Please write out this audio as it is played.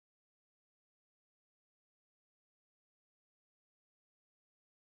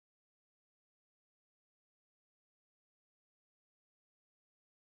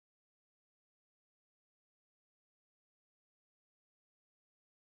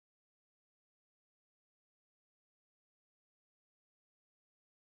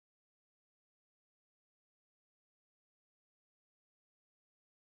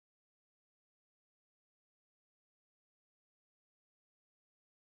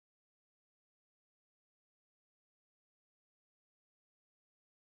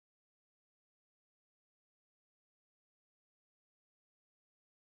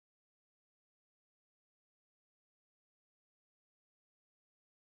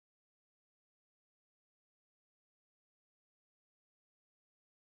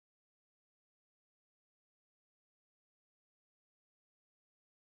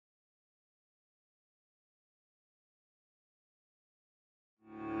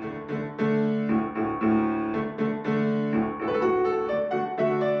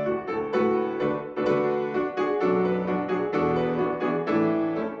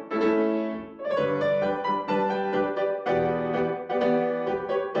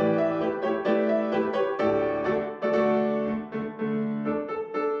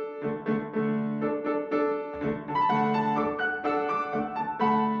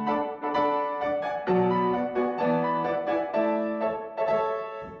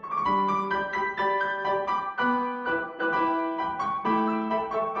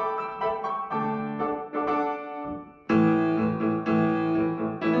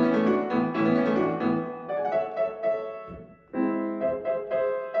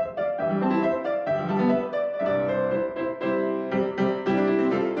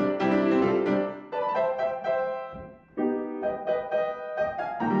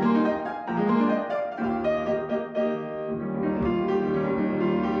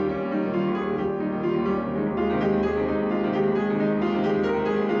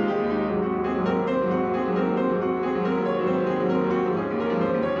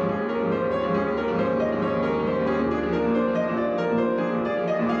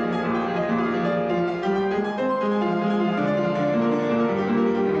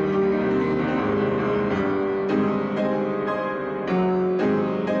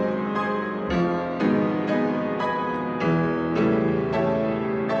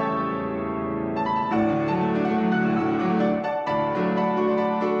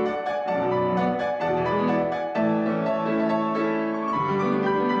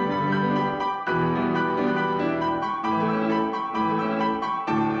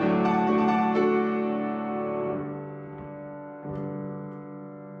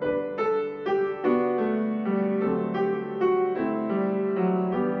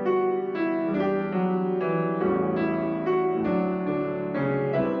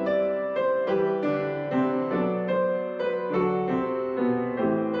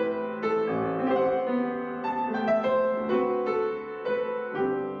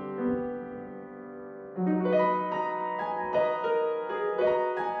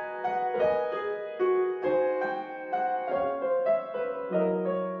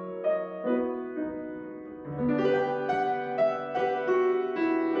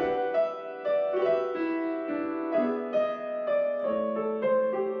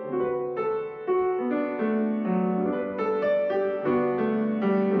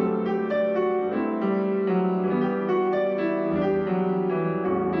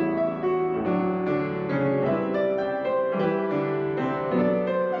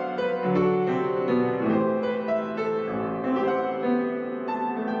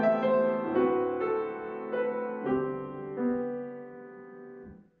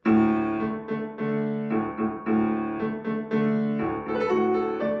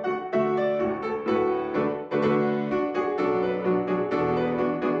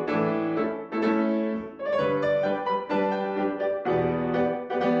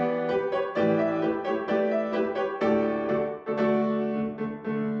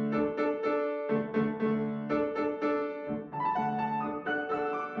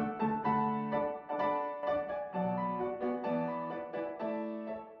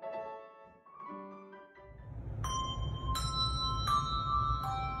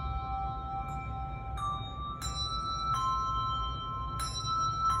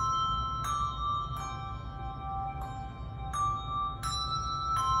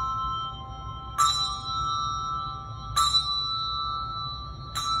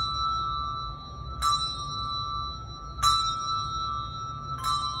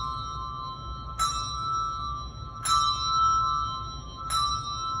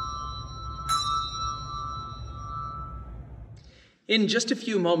In just a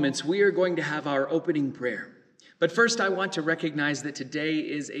few moments, we are going to have our opening prayer. But first, I want to recognize that today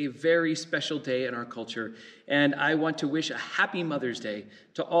is a very special day in our culture, and I want to wish a happy Mother's Day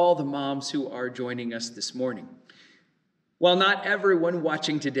to all the moms who are joining us this morning. While not everyone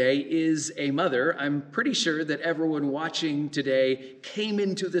watching today is a mother, I'm pretty sure that everyone watching today came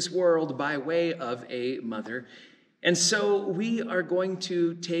into this world by way of a mother. And so we are going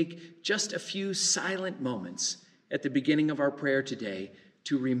to take just a few silent moments at the beginning of our prayer today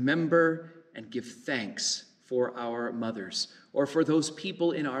to remember and give thanks for our mothers, or for those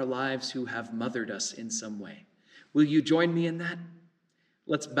people in our lives who have mothered us in some way. Will you join me in that?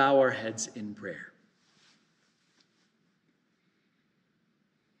 Let's bow our heads in prayer.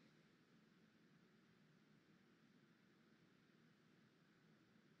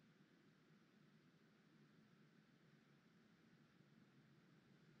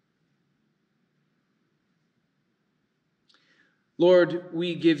 Lord,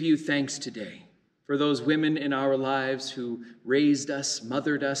 we give you thanks today for those women in our lives who raised us,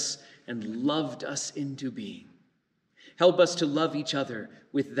 mothered us, and loved us into being. Help us to love each other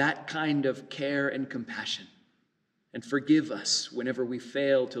with that kind of care and compassion, and forgive us whenever we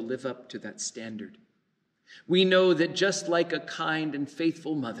fail to live up to that standard. We know that just like a kind and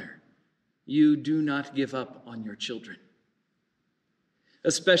faithful mother, you do not give up on your children.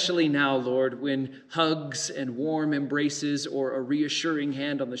 Especially now, Lord, when hugs and warm embraces or a reassuring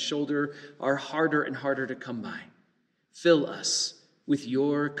hand on the shoulder are harder and harder to come by. Fill us with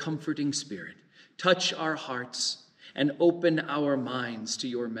your comforting spirit. Touch our hearts and open our minds to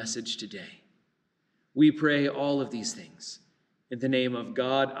your message today. We pray all of these things in the name of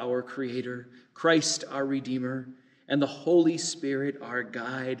God, our Creator, Christ, our Redeemer, and the Holy Spirit, our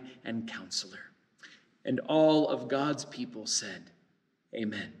guide and counselor. And all of God's people said,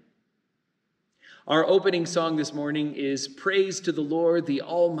 Amen. Our opening song this morning is Praise to the Lord the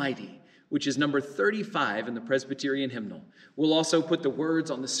Almighty, which is number 35 in the Presbyterian hymnal. We'll also put the words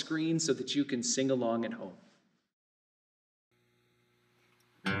on the screen so that you can sing along at home.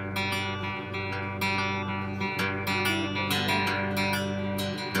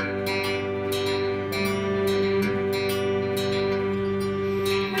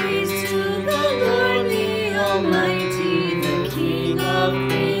 Praise to the Lord the Almighty, the King of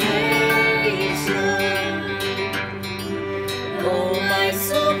creation. Oh, my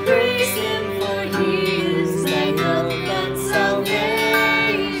soul, praise him, for he is thy help and salvation.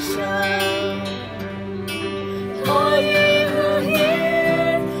 All ye who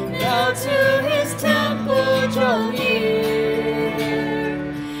hear, now to his temple draw near.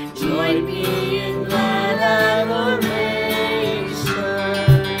 Join me